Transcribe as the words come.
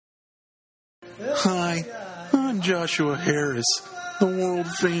Hi, I'm Joshua Harris, the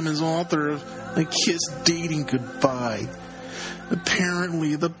world-famous author of I Kiss Dating Goodbye.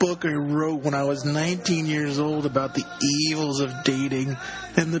 Apparently, the book I wrote when I was 19 years old about the evils of dating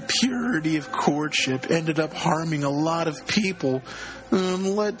and the purity of courtship ended up harming a lot of people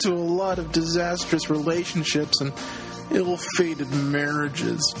and led to a lot of disastrous relationships and ill-fated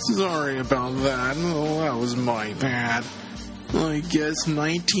marriages. Sorry about that. Oh, that was my bad. I guess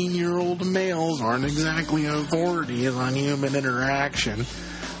 19-year-old males aren't exactly authorities on human interaction,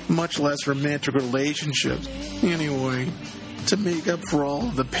 much less romantic relationships. Anyway, to make up for all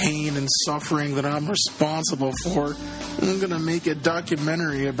of the pain and suffering that I'm responsible for, I'm going to make a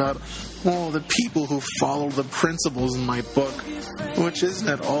documentary about all the people who follow the principles in my book, which isn't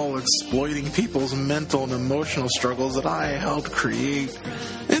at all exploiting people's mental and emotional struggles that I helped create.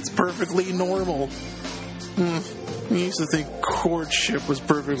 It's perfectly normal. I used to think courtship was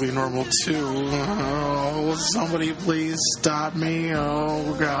perfectly normal, too. Oh, will somebody please stop me?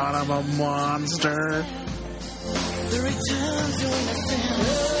 Oh, God, I'm a monster. The return to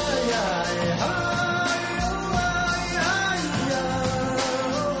innocence.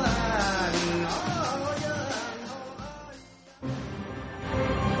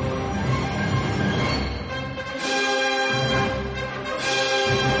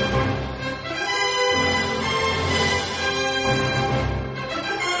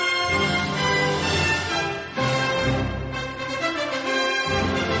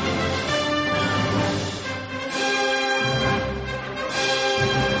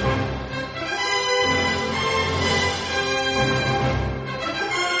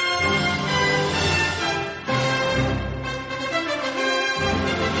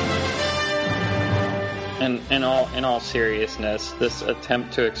 In all seriousness, this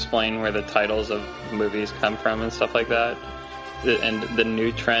attempt to explain where the titles of movies come from and stuff like that, and the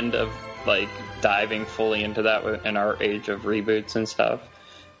new trend of like diving fully into that in our age of reboots and stuff,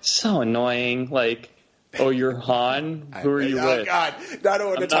 so annoying. Like, oh, you're Han? Who are you with? Oh God, I don't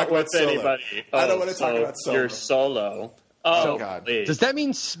want to talk about Solo. Anybody. I don't want to talk about Solo. You're Solo. Oh God! Please. Does that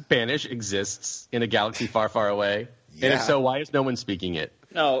mean Spanish exists in a galaxy far, far away? Yeah. And if so, why is no one speaking it?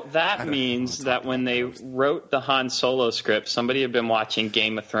 No, that means that when they wrote the Han Solo script, somebody had been watching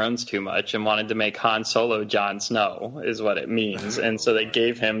Game of Thrones too much and wanted to make Han Solo Jon Snow, is what it means. And so they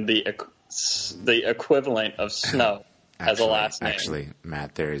gave him the equivalent of Snow as a last name. Actually,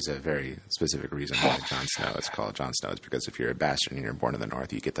 Matt, there is a very specific reason why Jon Snow is called Jon Snow. It's because if you're a bastard and you're born in the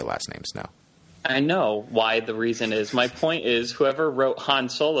North, you get the last name Snow. I know why the reason is. My point is, whoever wrote Han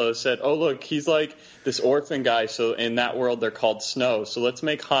Solo said, oh, look, he's like this orphan guy, so in that world they're called Snow. So let's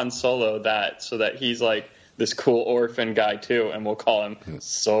make Han Solo that, so that he's like this cool orphan guy too, and we'll call him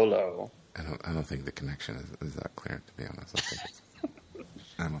Solo. I don't think the connection is that clear, to be honest.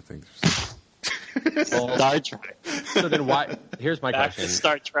 I don't think there's... Well, Star Trek. So then why... Here's my Back question. to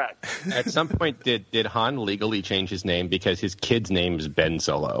Star Trek. At some point, did Han legally change his name because his kid's name is Ben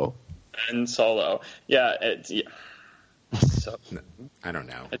Solo? Ben Solo. Yeah, it's... Yeah. So, no, I don't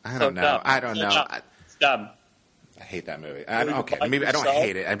know. It's I so don't know. dumb. I don't know. It's dumb. I hate that movie. Maybe I don't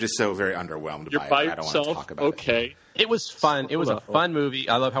hate it. I'm just so very underwhelmed You're by by it. I don't want to yourself? talk about Okay. It was fun. It was a fun movie.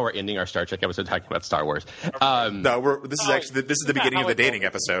 I love how we're ending our Star Trek episode talking about Star Wars. No, this is the beginning of the dating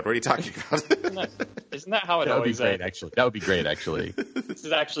episode. What are you talking about? Isn't that how it That would be always great, is? actually. That would be great, actually. This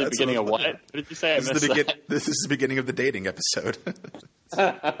is actually the beginning of what? What did you say? I missed that. This is the beginning of the dating episode.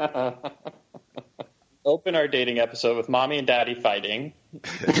 Open our dating episode with mommy and daddy fighting.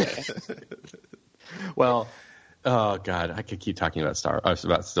 Okay. Well, oh God, I could keep talking about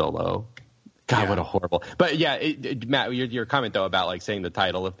Solo. God, what a horrible. But yeah, Matt, your comment though about like saying the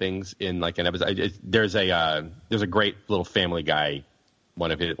title of things in like an episode. There's a great little Family Guy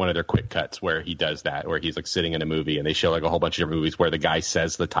one of their quick cuts where he does that, where he's like sitting in a movie and they show like a whole bunch of different movies where the guy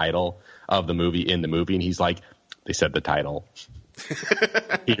says the title of the movie in the movie and he's like, they said the title.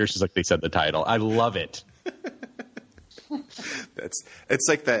 Peter's just like, they said the title. I love it. It's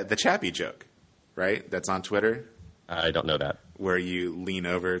like the Chappie joke, right? That's on Twitter. I don't know that. Where you lean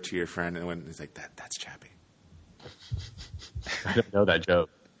over to your friend and when he's like, that's Chappie. I don't know that joke.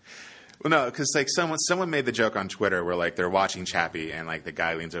 Well, no, because like someone made the joke on Twitter where like they're watching Chappie and like the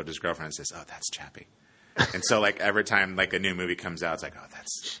guy leans over to his girlfriend and says, "Oh, that's Chappie," and so like every time like a new movie comes out, it's like, "Oh,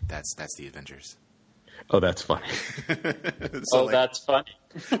 that's the Avengers." Oh, that's funny. So, that's funny.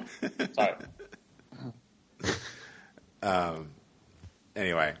 Sorry.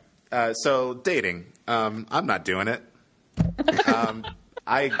 Anyway, so dating. I'm not doing it.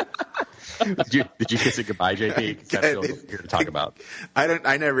 Did you kiss it goodbye, JP? That's what we're here to talk about.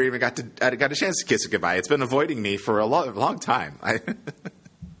 I never even got a chance to kiss it goodbye. It's been avoiding me for a long time.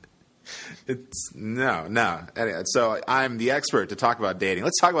 No. Anyway, so I'm the expert to talk about dating.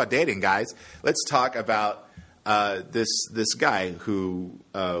 Let's talk about dating, guys. Let's talk about this guy who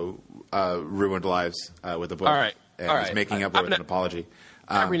ruined lives with a book. All right. He's making up with an apology.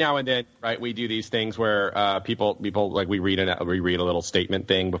 Every now and then, right, we do these things where people like we read a little statement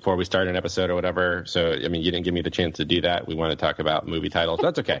thing before we start an episode or whatever. So I mean, you didn't give me the chance to do that. We want to talk about movie titles.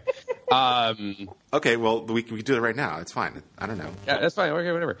 That's okay. Okay, well we can do it right now. It's fine. I don't know. Yeah, that's fine.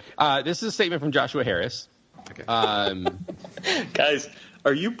 Okay, whatever. This is a statement from Joshua Harris. Okay. Guys,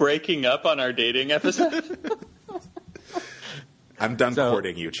 are you breaking up on our dating episode? I'm done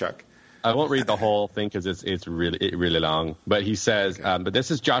courting you, Chuck. I won't read the whole thing because it's really long. But he says, but this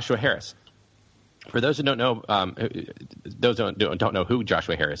is Joshua Harris. For those who don't know, don't know who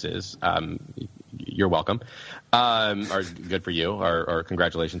Joshua Harris is, you're welcome, or good for you, or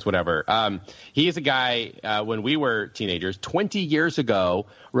congratulations, whatever. He is a guy when we were teenagers, 20 years ago,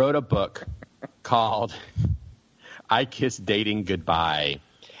 wrote a book called "I Kissed Dating Goodbye,"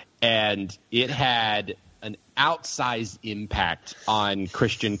 and it had an outsized impact on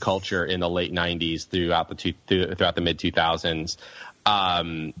Christian culture in the late 90s throughout the mid 2000s,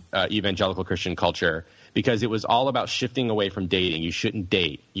 evangelical Christian culture, because it was all about shifting away from dating. You shouldn't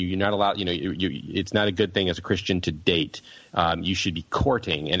date. You're not allowed. It's not a good thing as a Christian to date. You should be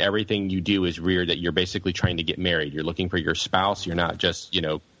courting, and everything you do is weird. That you're basically trying to get married. You're looking for your spouse. You're not just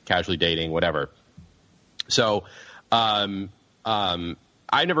casually dating, whatever. So,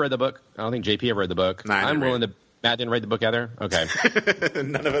 I never read the book. I don't think JP ever read the book. No, I'm willing to. Matt didn't read the book either. Okay,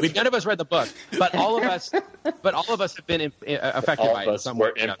 none of us read the book, but all of us have been affected all by of it. us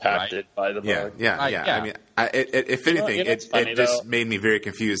were impacted by the book. Yeah. I mean, if anything, it just made me very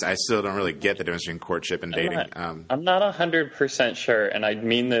confused. I still don't really get the difference between courtship and dating. I'm not 100% sure, and I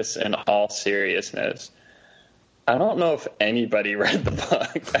mean this in all seriousness. I don't know if anybody read the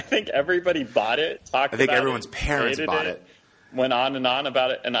book. I think everybody bought it. I think everyone's parents bought it. Went on and on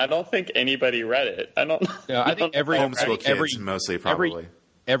about it, and I don't think anybody read it. I don't know. No, I think every homeschool kids mostly probably.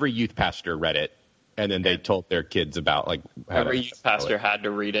 Every youth pastor read it, and then they told their kids about every youth pastor had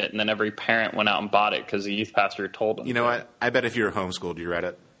to read it, and then every parent went out and bought it because the youth pastor told them. You know what? I bet if you were homeschooled, you read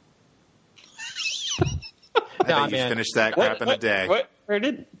it. I think you finished that crap in a day. Where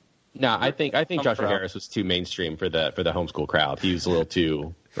did? No, I think Joshua Harris was too mainstream for the homeschool crowd. He was a little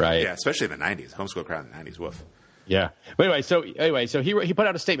too right. Yeah, especially in the '90s. Homeschool crowd in the '90s. Woof. Yeah. But anyway, so he put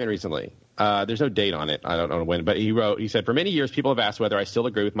out a statement recently. There's no date on it. I don't know when, but he said, "For many years, people have asked whether I still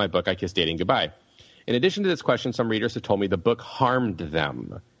agree with my book, I Kissed Dating Goodbye. In addition to this question, some readers have told me the book harmed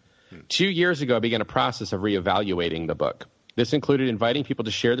them. 2 years ago, I began a process of reevaluating the book. This included inviting people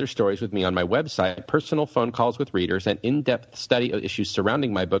to share their stories with me on my website, personal phone calls with readers, and in-depth study of issues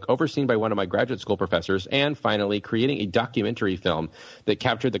surrounding my book overseen by one of my graduate school professors, and finally creating a documentary film that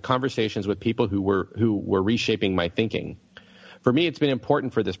captured the conversations with people who were reshaping my thinking. For me, it's been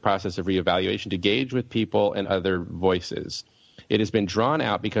important for this process of reevaluation to gauge with people and other voices. It has been drawn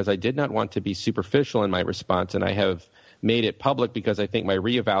out because I did not want to be superficial in my response, and I have made it public because I think my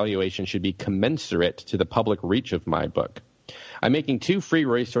reevaluation should be commensurate to the public reach of my book. I'm making 2 free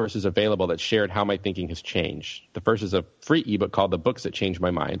resources available that shared how my thinking has changed. The first is a free ebook called The Books That Changed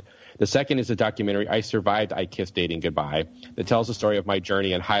My Mind. The second is a documentary, I Survived, I Kissed Dating Goodbye, that tells the story of my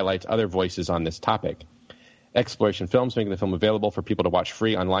journey and highlights other voices on this topic. Exploration Films making the film available for people to watch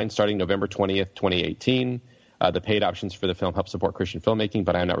free online starting November 20th, 2018. The paid options for the film help support Christian filmmaking,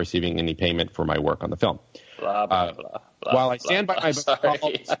 but I am not receiving any payment for my work on the film. Blah, blah, blah, while I stand by my book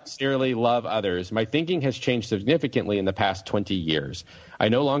called Sincerely Love Others, my thinking has changed significantly in the past 20 years. I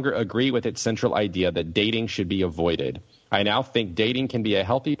no longer agree with its central idea that dating should be avoided. I now think dating can be a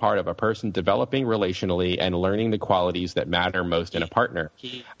healthy part of a person developing relationally and learning the qualities that matter most in a partner.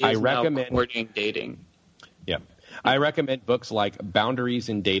 I recommend courting dating. Yeah. I recommend books like Boundaries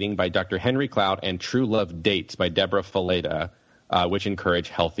in Dating by Dr. Henry Cloud and True Love Dates by Deborah Faleda, which encourage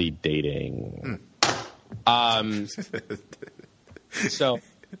healthy dating. So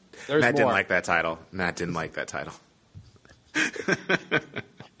there's Matt more. didn't like that title.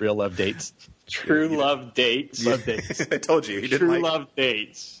 Real Love Dates. True Love Dates. Love Dates. I told you. He didn't True like Love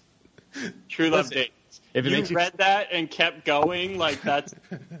Dates. True Love Dates. If it you makes you read that and kept going, like that's.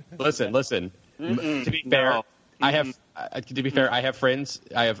 Listen. To be fair, No. I have. To be fair, I have friends.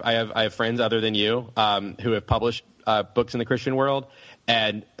 I have friends other than you who have published books in the Christian world.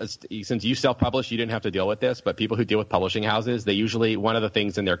 And since you self-publish, you didn't have to deal with this. But people who deal with publishing houses, they usually one of the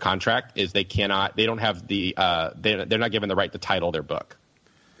things in their contract is they don't have the they're not given the right to title their book.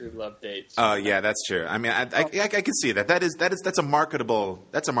 True Love Dates. Oh yeah, that's true. I mean, I can see that. That's a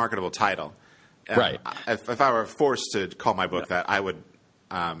marketable title. Right. If I were forced to call my book that, I would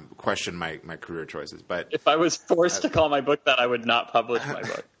question my career choices. But if I was forced to call my book that, I would not publish my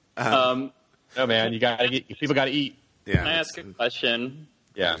book. No, man, people got to eat. Yeah, Can I ask a question?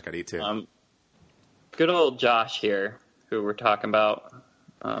 Yeah, got to eat too. Good old Josh here, who we're talking about.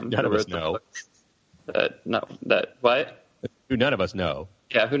 None of us know. What? Who none of us know.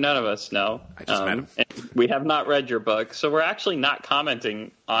 Yeah, who none of us know. I just met him. And we have not read your book, so we're actually not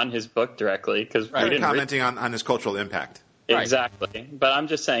commenting on his book directly because we didn't commenting on his cultural impact. Exactly. But I'm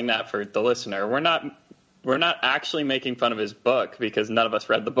just saying that for the listener. We're not actually making fun of his book because none of us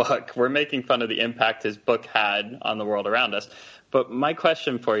read the book. We're making fun of the impact his book had on the world around us. But my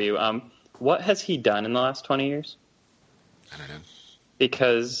question for you, what has he done in the last 20 years? I don't know.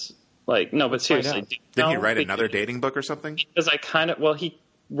 Because, no, but seriously. Didn't he write another dating book or something? Because he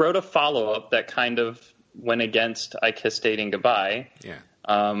wrote a follow-up that kind of went against I Kissed Dating Goodbye. Yeah.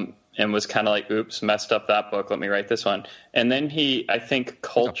 And was kind of like, oops, messed up that book. Let me write this one. And then I think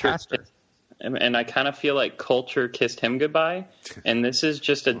culture, and I kind of feel like culture kissed him goodbye. And this is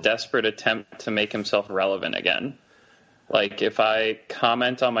just a desperate attempt to make himself relevant again. Like if I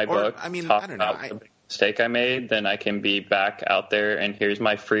comment on my book, talk about the big mistake I made, then I can be back out there and here's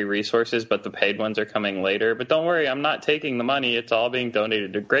my free resources, but the paid ones are coming later. But don't worry, I'm not taking the money. It's all being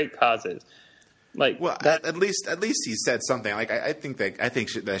donated to great causes. At least he said something. I think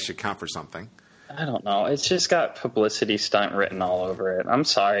that should count for something. I don't know. It's just got publicity stunt written all over it. I'm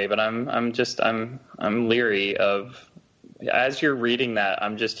sorry, but I'm leery of. As you're reading that,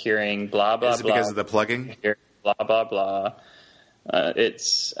 I'm just hearing blah blah blah. Is it because of the plugging? Blah blah blah.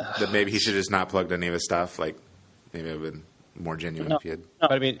 It's that maybe he should just not plugged any of his stuff. Like maybe it would have been more genuine if he had. No,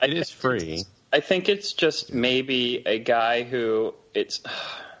 but I mean, it is free. I think it's just maybe a guy who it's.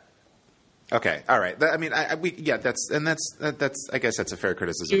 Okay, all right. That's I guess that's a fair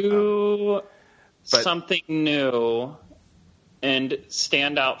criticism. Do something new and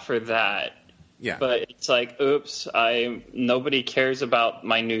stand out for that. Yeah. But it's like, oops, nobody cares about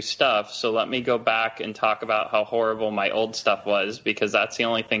my new stuff, so let me go back and talk about how horrible my old stuff was because that's the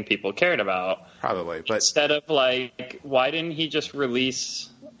only thing people cared about. Probably, but instead of why didn't he just release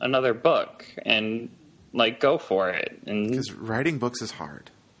another book and go for it? Because writing books is hard.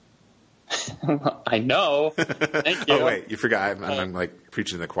 I know. Thank you. Oh wait, you forgot. I'm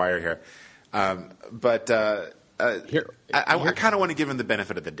preaching to the choir here. I kind of want to give him the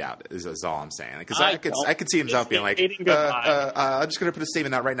benefit of the doubt. Is all I'm saying. Because I could see himself being like, I'm just going to put a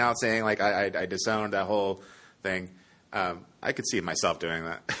statement out right now saying I disowned that whole thing. I could see myself doing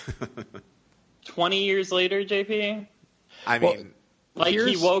that. 20 years later, JP. I mean.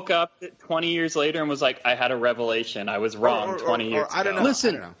 He woke up 20 years later and was like, I had a revelation. I was wrong 20 years ago. I don't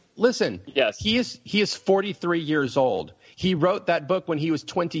know. Listen. Yes. He is 43 years old. He wrote that book when he was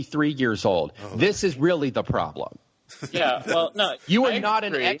 23 years old. Oh. This is really the problem. Yeah, well, no. You are not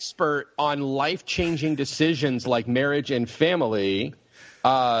an expert on life-changing decisions like marriage and family.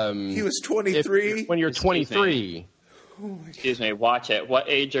 He was 23? When you're 23. Excuse me, watch it. What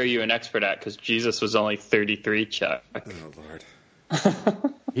age are you an expert at? Because Jesus was only 33, Chuck. Oh, Lord.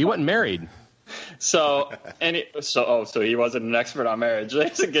 He wasn't married. So he wasn't an expert on marriage.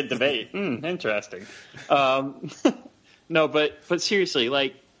 That's a good debate. Interesting. No, but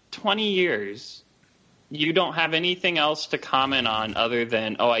seriously, 20 years, you don't have anything else to comment on other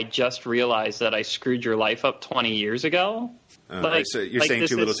than, I just realized that I screwed your life up 20 years ago. So you're saying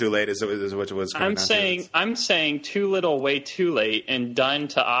too little, too late is what it was. I'm saying too little, way too late, and done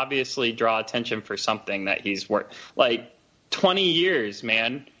to obviously draw attention for something that he's worth. 20 years,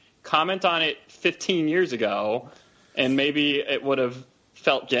 man. Comment on it 15 years ago, and maybe it would have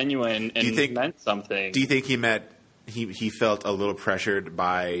felt genuine and meant something. Do you think he felt a little pressured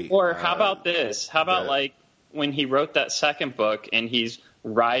by? Or how about this? How about when he wrote that second book and he's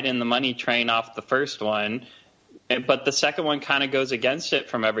riding the money train off the first one, but the second one kind of goes against it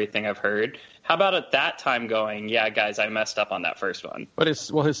from everything I've heard. How about at that time going, yeah, guys, I messed up on that first one. But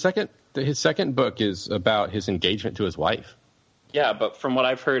his second book is about his engagement to his wife. Yeah, but from what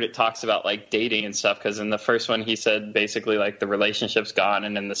I've heard, it talks about dating and stuff. Because in the first one, he said basically the relationship's gone,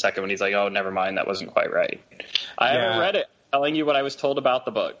 and in the second one, he's like, "Oh, never mind, that wasn't quite right." I haven't read it. I'm telling you what I was told about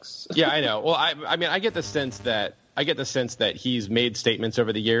the books. Yeah, I know. Well, I mean, I get the sense that he's made statements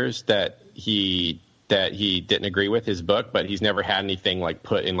over the years that he didn't agree with his book, but he's never had anything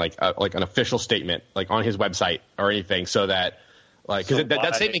put in an official statement on his website or anything, so that. Because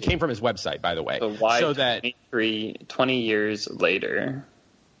that statement came from his website, by the way. So why 20 years later?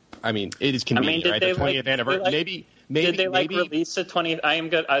 I mean, it is convenient, right? The 20th anniversary. Did they release the 20th? I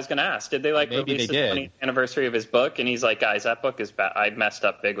was going to ask. Did they release the 20th anniversary of his book? And he's like, guys, that book is bad. I messed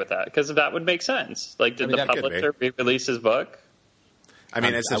up big with that. Because that would make sense. Did the publisher re-release his book? I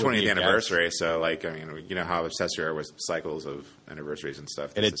mean, it's the I would be 20th a guest. anniversary, so like, I mean, you know how obsessed we are with cycles of anniversaries and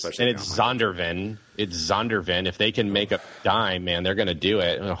stuff. And it's Zondervan. It's Zondervan. If they can make a dime, man, they're going to do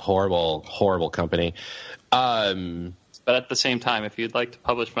it. A horrible, horrible company. But at the same time, if you'd like to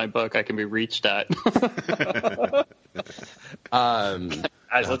publish my book, I can be reached at.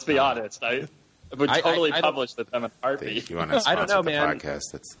 Guys, let's be honest. I would totally publish the them in a heartbeat. If you want to I don't know, sponsor the man. podcast,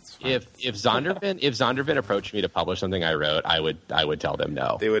 that's fine. If Zondervan approached me to publish something I wrote, I would tell them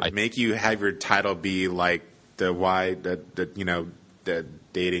no. They would make you have your title be like the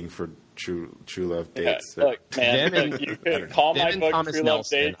dating for true love dates. Look, man, Them and- you could call my and book Thomas True Love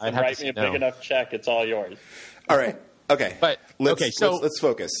Nelson. Dates I'd and have write to me a say no. big enough check. It's all yours. All right. Okay. But let's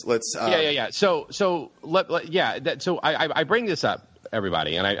focus. Let's Yeah. So I bring this up,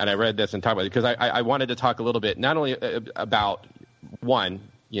 everybody, and I read this and talked about it because I wanted to talk a little bit not only about one,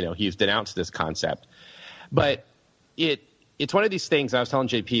 he's denounced this concept, but it's one of these things. I was telling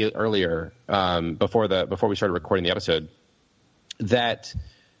JP earlier before we started recording the episode that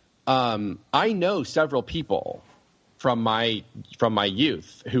I know several people from my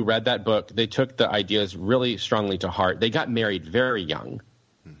youth who read that book. They took the ideas really strongly to heart. They got married very young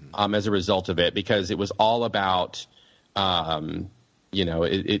as a result of it, because it was all about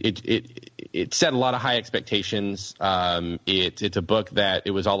it set a lot of high expectations. It's a book that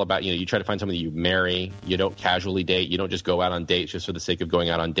it was all about, you try to find somebody you marry. You don't casually date. You don't just go out on dates just for the sake of going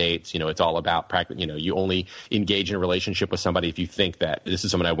out on dates. It's all about practice. You only engage in a relationship with somebody if you think that this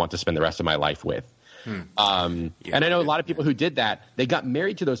is someone I want to spend the rest of my life with. And I know a lot of people who did that. They got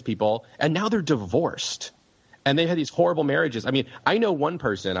married to those people, and now they're divorced. And they had these horrible marriages. I mean, I know one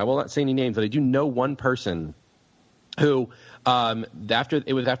person. I will not say any names, but I do know one person who, after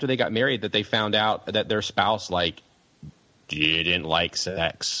they got married, that they found out that their spouse didn't like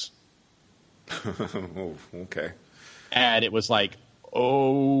sex. Oh, okay. And it was like,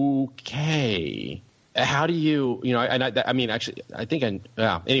 okay, how do you,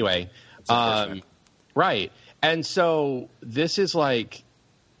 anyway. Right. And so this is like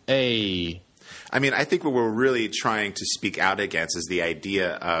I think what we're really trying to speak out against is the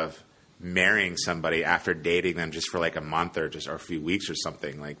idea of marrying somebody after dating them just for like a month or a few weeks or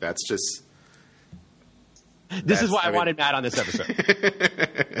something. Like, that's just. This is why I wanted Matt on this episode.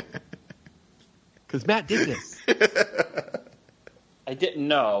 Because Matt did this. I didn't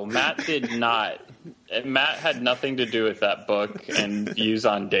know. Matt did not. Matt had nothing to do with that book and views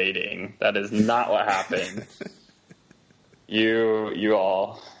on dating. That is not what happened. You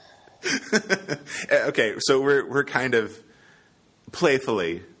all. Okay, so we're kind of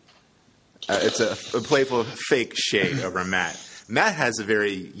playfully. It's a playful fake shade over Matt. Matt has a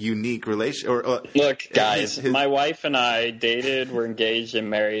very unique relation. Look, guys, my wife and I dated, were engaged, and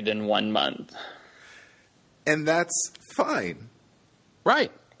married in 1 month. And that's fine.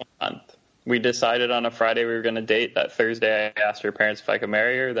 Right. 1 month. We decided on a Friday we were going to date. That Thursday, I asked her parents if I could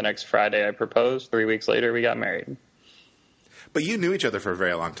marry her. The next Friday, I proposed. 3 weeks later, we got married. But you knew each other for a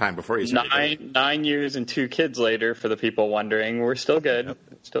very long time before you started dating. 9 years and 2 kids later, for the people wondering, we're still good. Yep.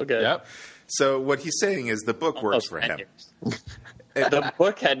 Still good. Yep. So what he's saying is the book works for him. The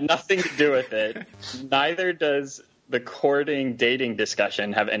book had nothing to do with it. Neither does the courting, dating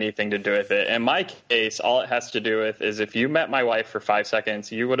discussion have anything to do with it. In my case, all it has to do with is if you met my wife for 5 seconds,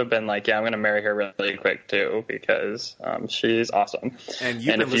 you would have been like, yeah, I'm going to marry her really quick too, because she's awesome. And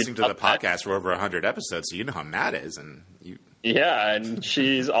you've been listening to the podcast for over 100 episodes, so you know how Matt is. Yeah, and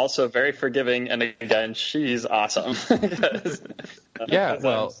she's also very forgiving, and again, she's awesome. Yeah,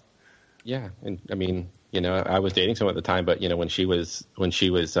 well, yeah, and I mean, I was dating someone at the time, but when she was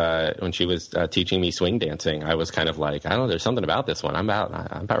teaching me swing dancing, I was kind of like, I don't know, there's something about this one. I'm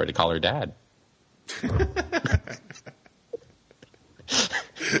about ready to call her dad.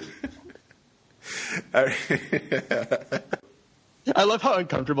 I love how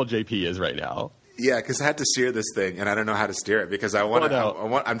uncomfortable JP is right now. Yeah, because I had to steer this thing, and I don't know how to steer it because I want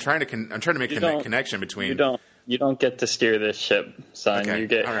to. I'm trying to make a connection between. You don't get to steer this ship, son. Okay, you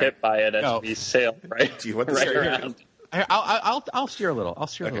get hit by it as we sail right. Do you want to right steer around? I'll steer a little.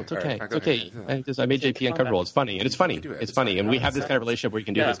 It's okay. It's okay. I made JP uncomfortable. It's funny, and it's funny. It's funny, and we have this kind of relationship where you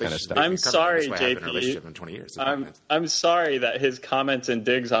can do this kind of stuff. I'm sorry, JP. In 20 years. I'm sorry that his comments and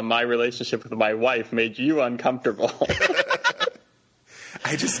digs on my relationship with my wife made you uncomfortable.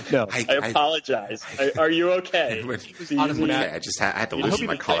 I apologize. Are you okay? Honestly, I had to loosen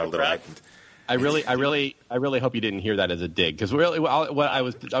my collar a little. I really hope you didn't hear that as a dig, because really, what I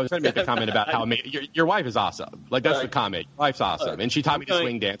was trying to make the comment about how your wife is awesome. Like, that's the comment. Your wife's awesome, and she taught me to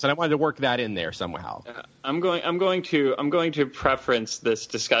swing dance, and I wanted to work that in there somehow. I'm going to preference this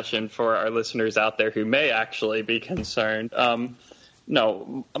discussion for our listeners out there who may actually be concerned.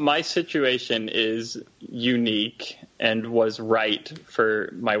 No, my situation is unique and was right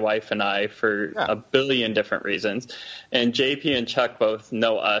for my wife and I for a billion different reasons. And JP and Chuck both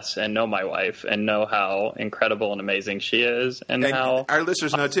know us and know my wife and know how incredible and amazing she is. And how our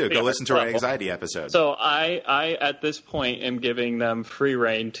listeners know, too. Go listen to our anxiety episode. So I, at this point, am giving them free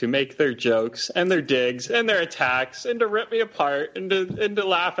rein to make their jokes and their digs and their attacks and to rip me apart and to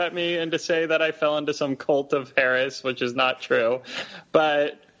laugh at me and to say that I fell into some cult of Harris, which is not true.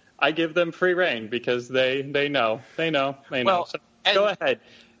 But I give them free rein because they know. Well, so go ahead.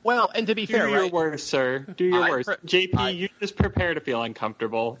 Well, and to be fair, do your worst, sir. Do your worst. JP, you just prepare to feel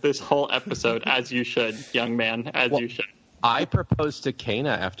uncomfortable this whole episode, as you should, young man, you should. I proposed to Kana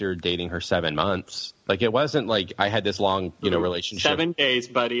after dating her 7 months. Like, it wasn't like I had this long, relationship. 7 days,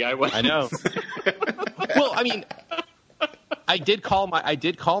 buddy. I know. Well, I mean, I did call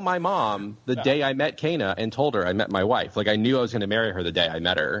my mom the day I met Kana and told her I met my wife. Like, I knew I was going to marry her the day I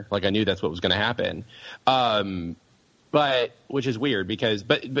met her. Like, I knew that's what was going to happen. But which is weird because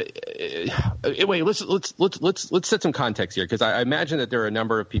wait, let's set some context here, because I imagine that there are a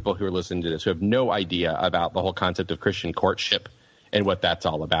number of people who are listening to this who have no idea about the whole concept of Christian courtship and what that's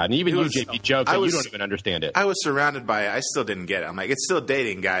all about. And even JP, joke that you don't even understand it. I was surrounded by it. I still didn't get it. I'm like, it's still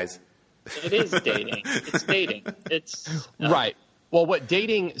dating, guys. It is dating. It's dating. It's right. Well, what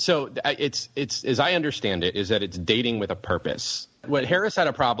dating? So it's as I understand it, is that it's dating with a purpose. What Harris had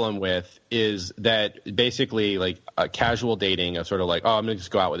a problem with is that basically, like, a casual dating, a sort of like, oh, I'm going to just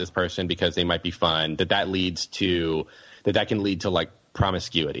go out with this person because they might be fun, that can lead to like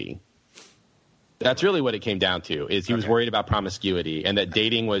promiscuity. That's really what it came down to, is he was worried about promiscuity, and that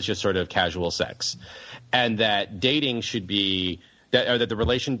dating was just sort of casual sex, and that dating should be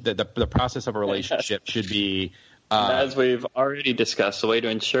the process of a relationship should be. As we've already discussed, the way to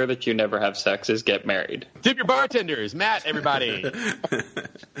ensure that you never have sex is get married. Tip your bartenders, Matt, everybody.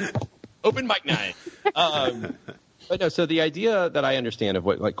 Open mic night. But no, so the idea that I understand of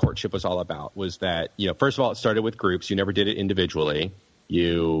what like courtship was all about was that, first of all, it started with groups. You never did it individually.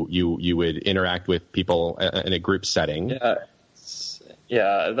 You would interact with people in a group setting.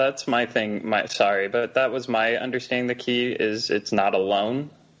 Yeah, that's my thing. Sorry, but that was my understanding. The key is it's not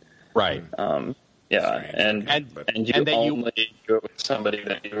alone. Right. Yeah, and you only do it with somebody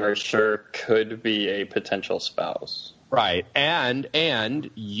that you are sure could be a potential spouse. Right, and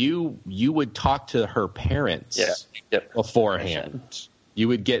you would talk to her parents beforehand. You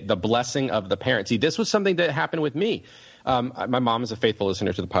would get the blessing of the parents. See, this was something that happened with me. My mom is a faithful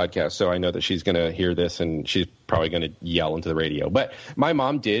listener to the podcast, so I know that she's going to hear this and she's probably going to yell into the radio. But my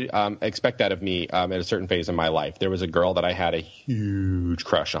mom did expect that of me at a certain phase in my life. There was a girl that I had a huge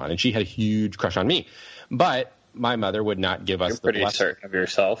crush on, and she had a huge crush on me. But my mother would not give us the blessing. You're pretty certain of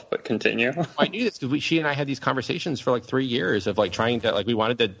yourself, but continue. I knew this because she and I had these conversations for like 3 years of like trying to, like, we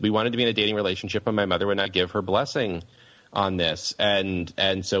wanted to be in a dating relationship, and my mother would not give her blessing on this, and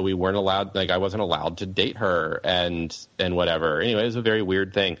so we weren't allowed, like, I wasn't allowed to date her and whatever. Anyway, it was a very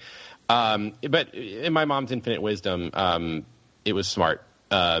weird thing. But in my mom's infinite wisdom, it was smart.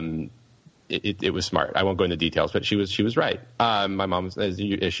 It was smart. I won't go into details, but she was right. My mom,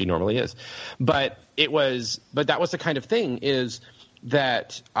 as she normally is, but that was the kind of thing, is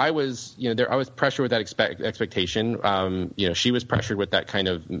that I was, I was pressured with that expectation. She was pressured with that kind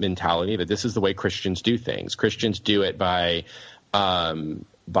of mentality that this is the way Christians do things. Christians do it by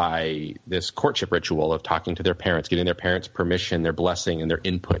this courtship ritual of talking to their parents, getting their parents' permission, their blessing, and their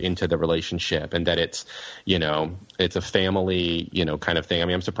input into the relationship, and that it's a family, kind of thing. I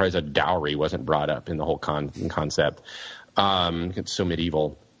mean, I'm surprised a dowry wasn't brought up in the whole concept. It's so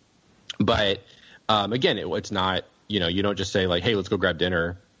medieval, but again, it's not. You don't just say like, hey, let's go grab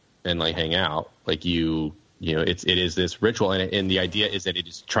dinner and like hang out. Like it is this ritual, and the idea is that it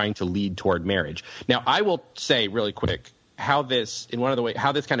is trying to lead toward marriage. Now, I will say really quick how this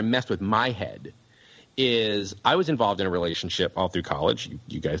kind of messed with my head is I was involved in a relationship all through college.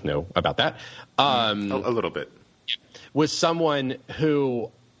 You guys know about that. A little bit. With someone who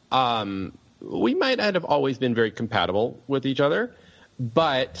we might not have always been very compatible with each other,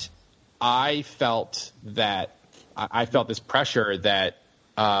 but I felt this pressure that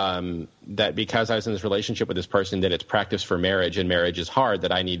because I was in this relationship with this person, that it's practice for marriage, and marriage is hard,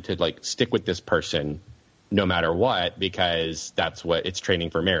 that I need to like stick with this person no matter what, because that's what it's training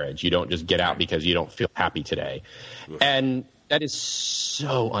for marriage. You don't just get out because you don't feel happy today. And that is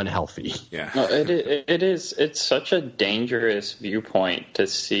so unhealthy. Yeah. No, it is. It's such a dangerous viewpoint to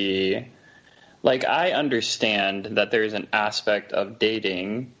see. Like, I understand that there's an aspect of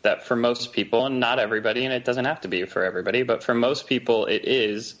dating that for most people, and not everybody, and it doesn't have to be for everybody, but for most people it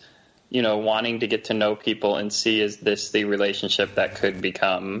is wanting to get to know people and see, is this the relationship that could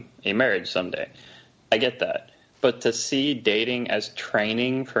become a marriage someday? I get that. But to see dating as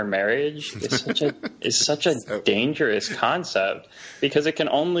training for marriage is such a dangerous concept, because it can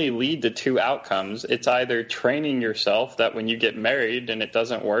only lead to two outcomes. It's either training yourself that when you get married and it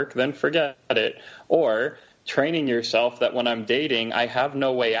doesn't work, then forget it, or training yourself that when I'm dating, I have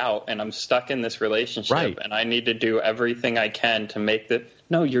no way out and I'm stuck in this relationship, and I need to do everything I can to make the.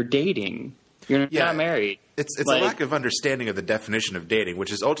 No, you're dating. You're not married. It's a lack of understanding of the definition of dating,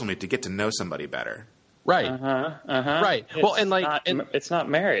 which is ultimately to get to know somebody better. Right. Right. Well, and it's not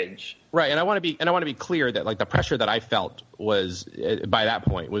marriage. Right. And I want to be clear that like the pressure that I felt was by that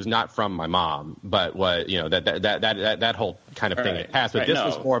point was not from my mom, but was, that whole kind of thing had passed. But this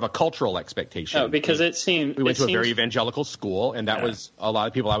was more of a cultural expectation. No, because it seemed we went to a very evangelical school, and that was a lot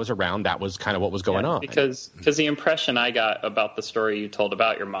of people I was around. That was kind of what was going on. Because the impression I got about the story you told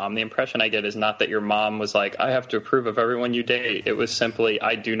about your mom, the impression I get is not that your mom was like, I have to approve of everyone you date. It was simply,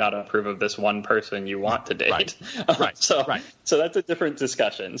 I do not approve of this one person you want to date. Right. So that's a different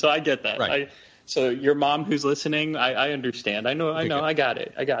discussion. So I get that. Right. So your mom who's listening, I understand. I know. I got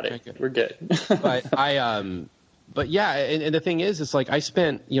it. Okay, we're good. But yeah, and the thing is, it's like I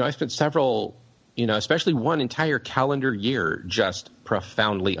spent several, especially one entire calendar year just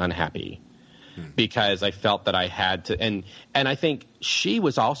profoundly unhappy because I felt that I had to, and I think she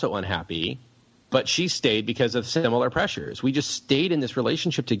was also unhappy, but she stayed because of similar pressures. We just stayed in this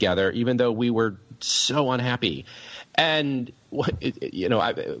relationship together, even though we were so unhappy. And what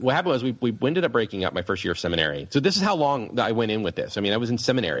happened was we ended up breaking up my first year of seminary. So this is how long I went in with this. I mean, I was in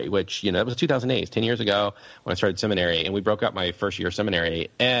seminary, which, it was 2008, 10 years ago when I started seminary, and we broke up my first year of seminary.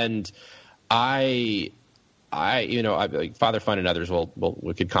 And I Father Fun and others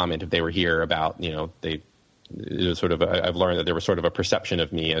could comment if they were here about, it was sort of I've learned that there was sort of a perception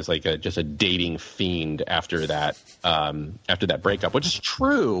of me as like just a dating fiend after that breakup, which is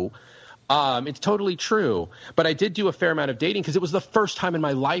true. It's totally true. But I did do a fair amount of dating because it was the first time in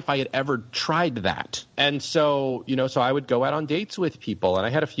my life I had ever tried that. And so, so I would go out on dates with people, and I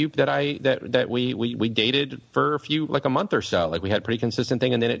had a few that we dated for a month or so. Like we had a pretty consistent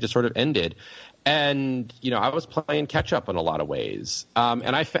thing, and then it just sort of ended. And, I was playing catch up in a lot of ways.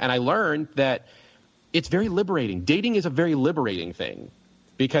 And I learned that it's very liberating. Dating is a very liberating thing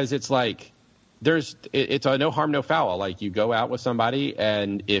because it's like, it's a no harm, no foul. Like you go out with somebody,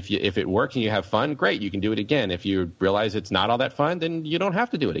 and if it works and you have fun, great, you can do it again. If you realize it's not all that fun, then you don't have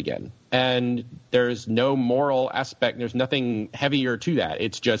to do it again. And there's no moral aspect. There's nothing heavier to that.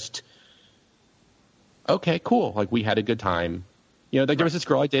 It's just, okay, cool. Like we had a good time. There was this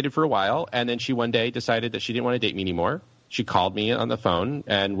girl I dated for a while, and then she one day decided that she didn't want to date me anymore. She called me on the phone,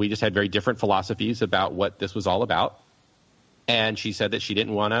 and we just had very different philosophies about what this was all about. And she said that she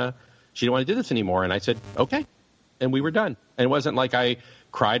didn't want to do this anymore. And I said, okay. And we were done. And it wasn't like I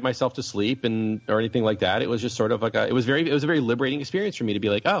cried myself to sleep or anything like that. It was just sort of like it was a very liberating experience for me to be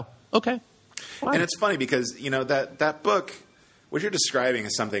like, oh, okay. Fine. And it's funny because, that book, what you're describing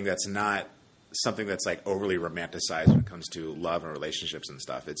is something that's not something that's like overly romanticized when it comes to love and relationships and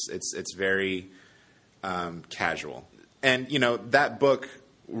stuff. It's very casual. And, that book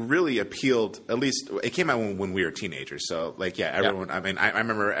really appealed, at least it came out when we were teenagers. So like, everyone, I mean, I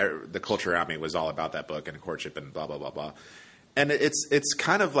remember the culture around me was all about that book and courtship and blah, blah, blah, blah. And it's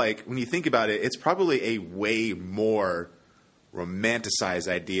kind of like, when you think about it, it's probably a way more romanticized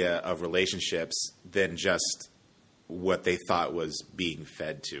idea of relationships than just what they thought was being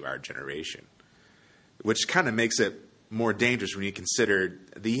fed to our generation, which kind of makes it more dangerous when you consider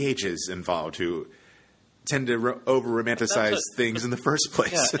the ages involved who tend to over-romanticize things in the first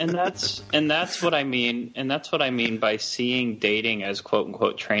place. Yeah, and that's what I mean. And that's what I mean by seeing dating as "quote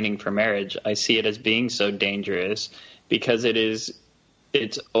unquote" training for marriage. I see it as being so dangerous because it's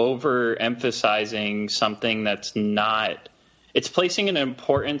overemphasizing something that's not. It's placing an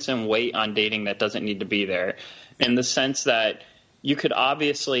importance and weight on dating that doesn't need to be there, in the sense that you could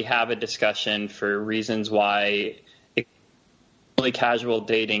obviously have a discussion for reasons why casual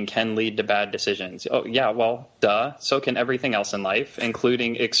dating can lead to bad decisions. Oh, yeah, well, duh. So can everything else in life,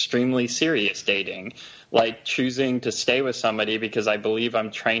 including extremely serious dating, like choosing to stay with somebody because I believe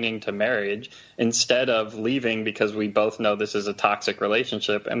I'm training to marriage instead of leaving because we both know this is a toxic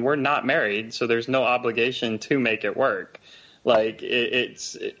relationship and we're not married, so there's no obligation to make it work. Like,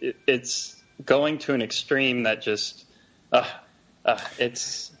 it's going to an extreme that just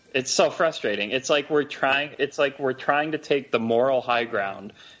it's so frustrating. It's like we're trying to take the moral high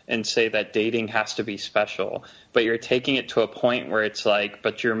ground and say that dating has to be special, but you're taking it to a point where it's like,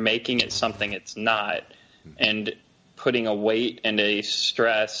 but you're making it something it's not, and putting a weight and a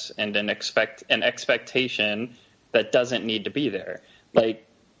stress and an expectation that doesn't need to be there. Like,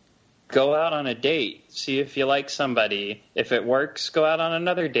 go out on a date, see if you like somebody. If it works, go out on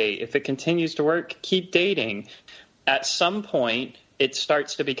another date. If it continues to work, keep dating. At some point, it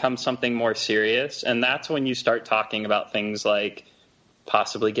starts to become something more serious, and that's when you start talking about things like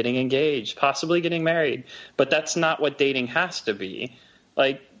possibly getting engaged, possibly getting married. But that's not what dating has to be.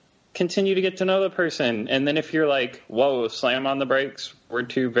 Like, continue to get to know the person, and then if you're like, whoa, slam on the brakes, we're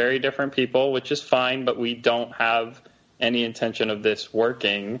two very different people, which is fine, but we don't have any intention of this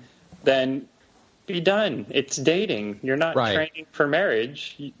working, then be done. It's dating. You're not training for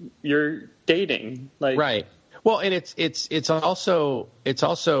marriage. You're dating. Like, right. Well, and it's also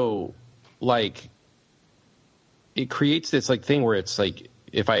like, it creates this like thing where it's like,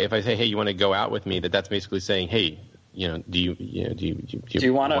 if I say, hey, you want to go out with me, that's basically saying, hey, do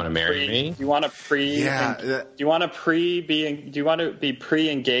you want to marry me? Do you want to be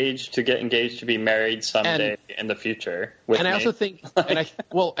pre-engaged to get engaged to be married someday in the future? And I also think,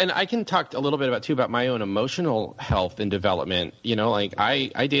 and I can talk a little bit about my own emotional health and development. Like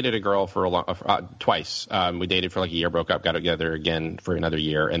I dated a girl for twice. We dated for like a year, broke up, got together again for another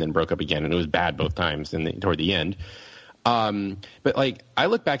year, and then broke up again, and it was bad both times. Toward the end. But like, I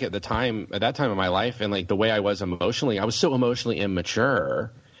look back at that time of my life, and like the way I was emotionally, I was so emotionally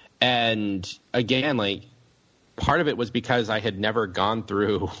immature. And again, like, part of it was because I had never gone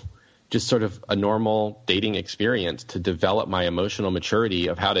through just sort of a normal dating experience to develop my emotional maturity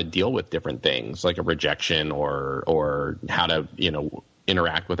of how to deal with different things, like a rejection or how to,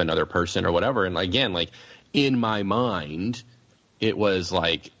 interact with another person or whatever. And again, like, in my mind, it was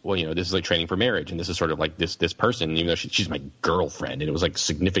like, well, this is like training for marriage, and this is sort of like this person, even though she's my girlfriend, and it was like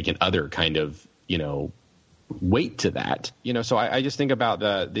significant other kind of, weight to that. So I just think about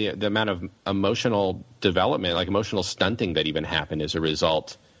the amount of emotional development, like emotional stunting that even happened as a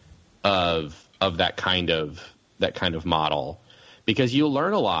result of that kind of model, because you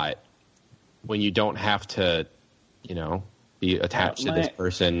learn a lot when you don't have to, be attached to this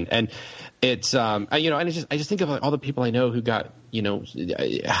person. And it's, and I just think of like all the people I know who got,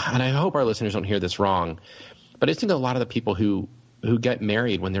 and I hope our listeners don't hear this wrong, but I just think of a lot of the people who get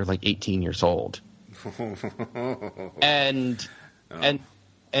married when they're like 18 years old. And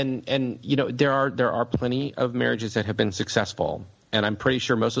there are plenty of marriages that have been successful. And I'm pretty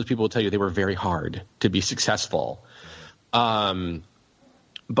sure most of those people will tell you they were very hard to be successful. But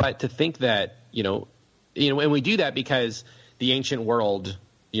to think that, and we do that because the ancient world,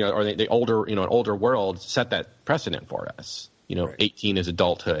 or the older, an older world set that precedent for us. Right. 18 is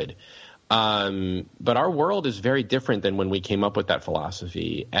adulthood. But our world is very different than when we came up with that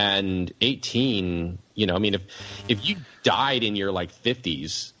philosophy. And 18, if you died in your like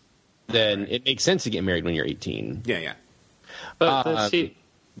 50s, then it makes sense to get married when you're 18. Yeah.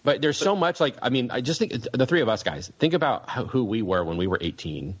 But there's so much, like, I just think the three of us guys, think about who we were when we were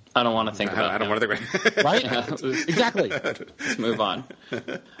 18. I don't want to think about it. I don't want to think about it. Right? Exactly. Let's move on.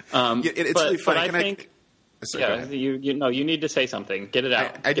 It's really funny. You need to say something. Get it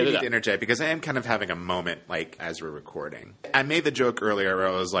out. I do need to interject because I am kind of having a moment, like, as we're recording. I made the joke earlier where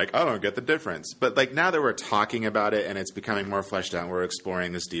I was like, I don't get the difference. But, like, now that we're talking about it and it's becoming more fleshed out, we're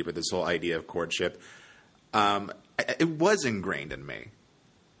exploring this deeper, this whole idea of courtship, it was ingrained in me.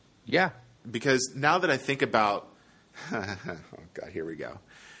 Yeah. Because now that I think about oh, God, here we go.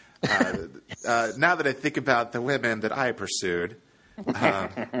 Now that I think about the women that I pursued.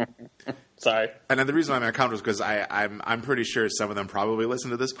 Sorry. And the reason I'm uncomfortable is because I'm pretty sure some of them probably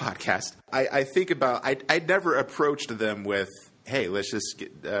listen to this podcast. I think about I never approached them with, hey, let's just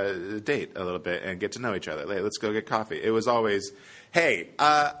date a little bit and get to know each other. Hey, let's go get coffee. It was always, hey,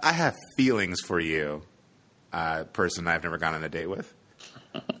 I have feelings for you, person I've never gone on a date with,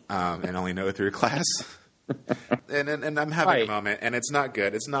 and only know through class. And I'm having a moment, and it's not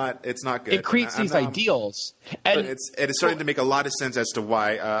good. It's not good. It creates these ideals, and it's starting to make a lot of sense as to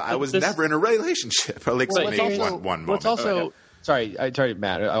why I was never in a relationship. Like maybe one moment. What's also sorry,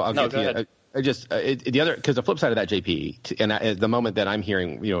 Matt. I'll get to you. The other, because the flip side of that, JP, and the moment that I'm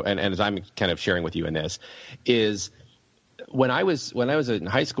hearing, and as I'm kind of sharing with you in this, is when I was in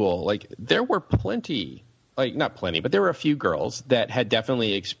high school, like there were plenty. Like, not plenty, but there were a few girls that had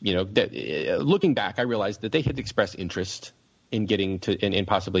definitely, looking back, I realized that they had expressed interest in getting to, in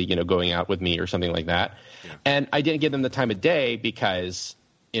possibly, going out with me or something like that. Yeah. And I didn't give them the time of day because,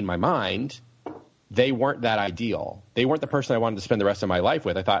 in my mind, they weren't that ideal. They weren't the person I wanted to spend the rest of my life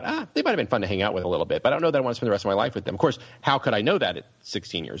with. I thought, they might have been fun to hang out with a little bit, but I don't know that I want to spend the rest of my life with them. Of course, how could I know that at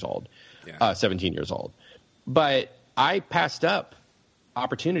 16 years old, 17 years old? But I passed up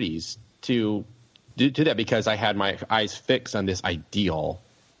opportunities to to that because I had my eyes fixed on this ideal,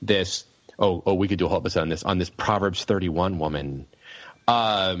 this we could do a whole episode on this Proverbs 31 woman.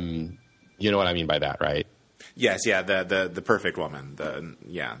 You know what I mean by that, right? Yes, yeah, the perfect woman,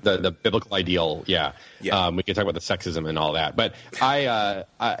 the biblical ideal, yeah. We can talk about the sexism and all that, but I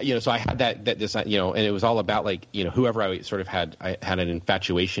so I had this, and it was all about like, whoever I sort of had an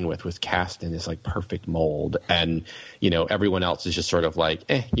infatuation with was cast in this like perfect mold, and everyone else is just sort of like,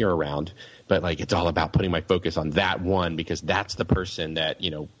 you're around, but like it's all about putting my focus on that one because that's the person that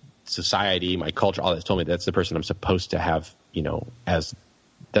society, my culture, all that's told me that's the person I'm supposed to have, as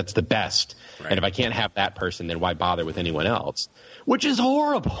that's the best. Right. And if I can't have that person, then why bother with anyone else? Which is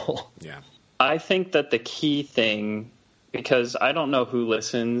horrible. Yeah. I think that the key thing, because I don't know who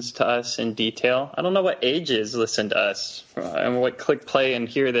listens to us in detail. I don't know what ages listen to us and what click play and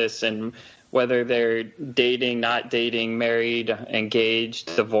hear this and whether they're dating, not dating, married,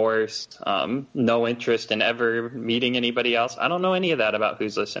 engaged, divorced, no interest in ever meeting anybody else. I don't know any of that about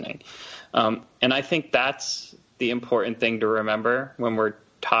who's listening. And I think that's the important thing to remember when we're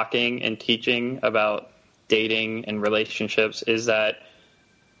talking and teaching about dating and relationships is that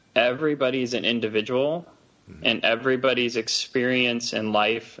everybody's an individual and everybody's experience in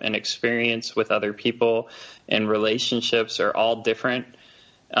life and experience with other people and relationships are all different.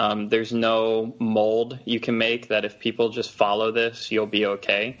 There's no mold you can make that if people just follow this, you'll be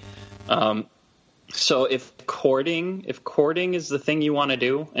okay. So if courting is the thing you want to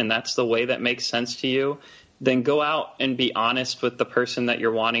do and that's the way that makes sense to you, then go out and be honest with the person that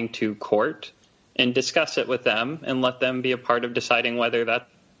you're wanting to court and discuss it with them and let them be a part of deciding whether that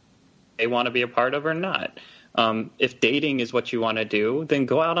they want to be a part of or not. If dating is what you want to do, then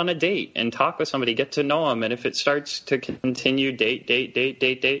go out on a date and talk with somebody, get to know them. And if it starts to continue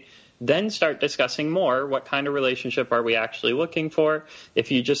date, then start discussing more. What kind of relationship are we actually looking for? If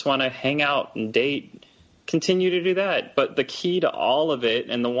you just want to hang out and date, continue to do that. But the key to all of it,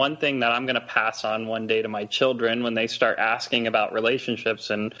 and the one thing that I'm going to pass on one day to my children when they start asking about relationships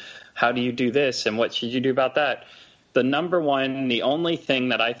and how do you do this and what should you do about that, the number one, the only thing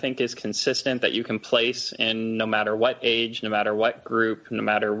that I think is consistent that you can place in no matter what age, no matter what group, no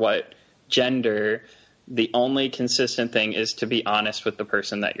matter what gender, the only consistent thing is to be honest with the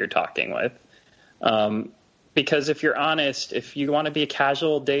person that you're talking with. Because if you're honest, if you want to be a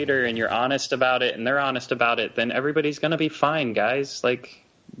casual dater and you're honest about it and they're honest about it, then everybody's going to be fine, guys. Like,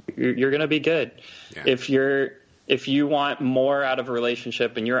 you're going to be good. Yeah. If you want more out of a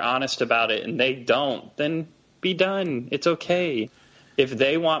relationship and you're honest about it and they don't, then be done. It's okay. If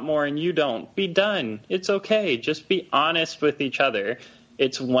they want more and you don't, be done. It's okay. Just be honest with each other.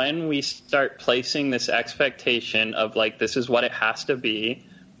 It's when we start placing this expectation of like, this is what it has to be,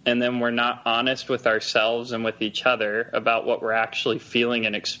 and then we're not honest with ourselves and with each other about what we're actually feeling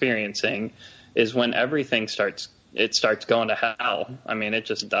and experiencing, is when everything starts going to hell. I mean, it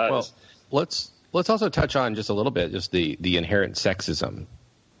just does. Well, let's also touch on just a little bit just the inherent sexism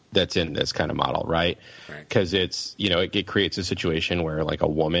that's in this kind of model, right? Because it's, it creates a situation where like a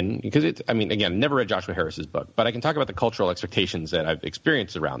woman, because it's, I mean, again, never read Joshua Harris's book, but I can talk about the cultural expectations that I've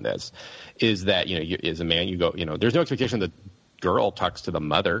experienced around this, is that, as a man, you go, there's no expectation that girl talks to the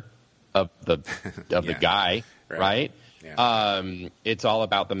mother of the the guy, right? Yeah. It's all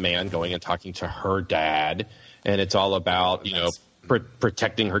about the man going and talking to her dad, and it's all about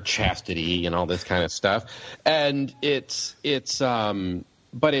protecting her chastity and all this kind of stuff. And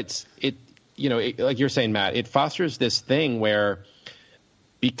but like you're saying, Matt, it fosters this thing where,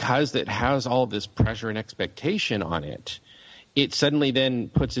 because it has all this pressure and expectation on it, it suddenly then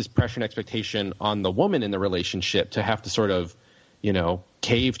puts this pressure and expectation on the woman in the relationship to have to sort of,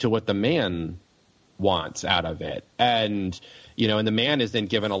 cave to what the man wants out of it. And, and the man is then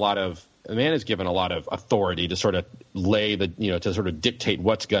given a lot of authority to sort of to sort of dictate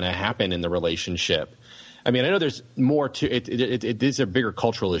what's going to happen in the relationship. I mean, I know there's more to it. These are bigger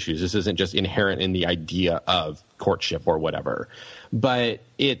cultural issues. This isn't just inherent in the idea of courtship or whatever. But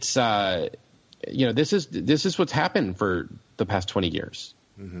it's, this is what's happened for the past 20 years.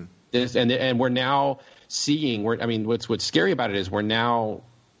 Mm-hmm. And we're now seeing. What's scary about it is we're now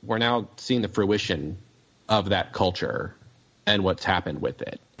seeing the fruition of that culture and what's happened with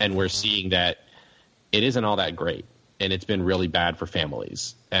it, and we're seeing that it isn't all that great, and it's been really bad for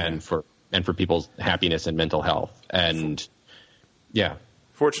families and for people's happiness and mental health. And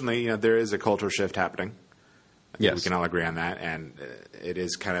fortunately, there is a cultural shift happening. I think yes, we can all agree on that, and it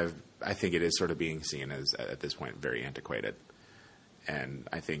is I think it is sort of being seen as, at this point, very antiquated. And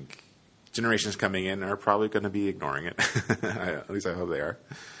I think generations coming in are probably going to be ignoring it. At least I hope they are.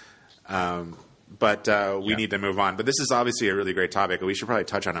 But we need to move on. But this is obviously a really great topic, and we should probably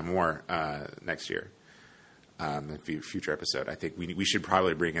touch on it more next year. In a future episode, I think we should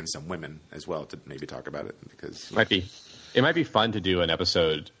probably bring in some women as well to maybe talk about it, because it might be fun to do an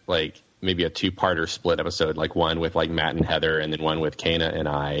episode, like maybe a 2-parter split episode, like one with like Matt and Heather, and then one with Kana and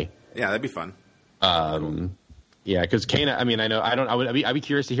I. Yeah, that'd be fun. Yeah, because Kana, I mean, I'd be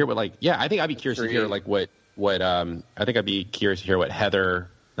curious to hear what I think I'd be curious to hear like what I think I'd be curious to hear what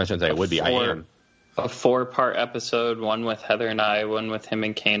Heather. I shouldn't say it would be. I am. A 4-part episode, one with Heather and I, one with him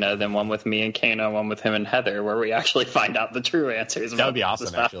and Kana, then one with me and Kana, one with him and Heather, where we actually find out the true answers. That would be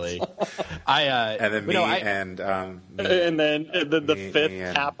awesome, actually. And then and then the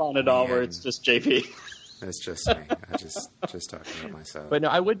fifth cap on it all, where it's just JP. It's just me. I just talking about myself. But no,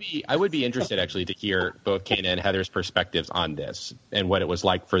 I would be interested actually to hear both Kana and Heather's perspectives on this and what it was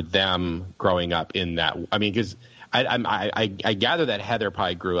like for them growing up in that. I mean, because I gather that Heather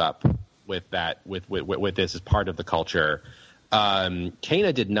probably grew up with that, with this as part of the culture.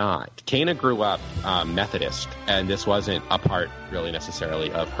 Kana did not. Kana grew up Methodist, and this wasn't a part really necessarily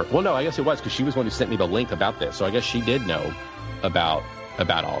of her. Well, no, I guess it was, because she was the one who sent me the link about this. So I guess she did know about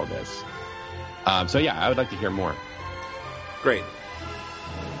all of this. So yeah, I would like to hear more. Great.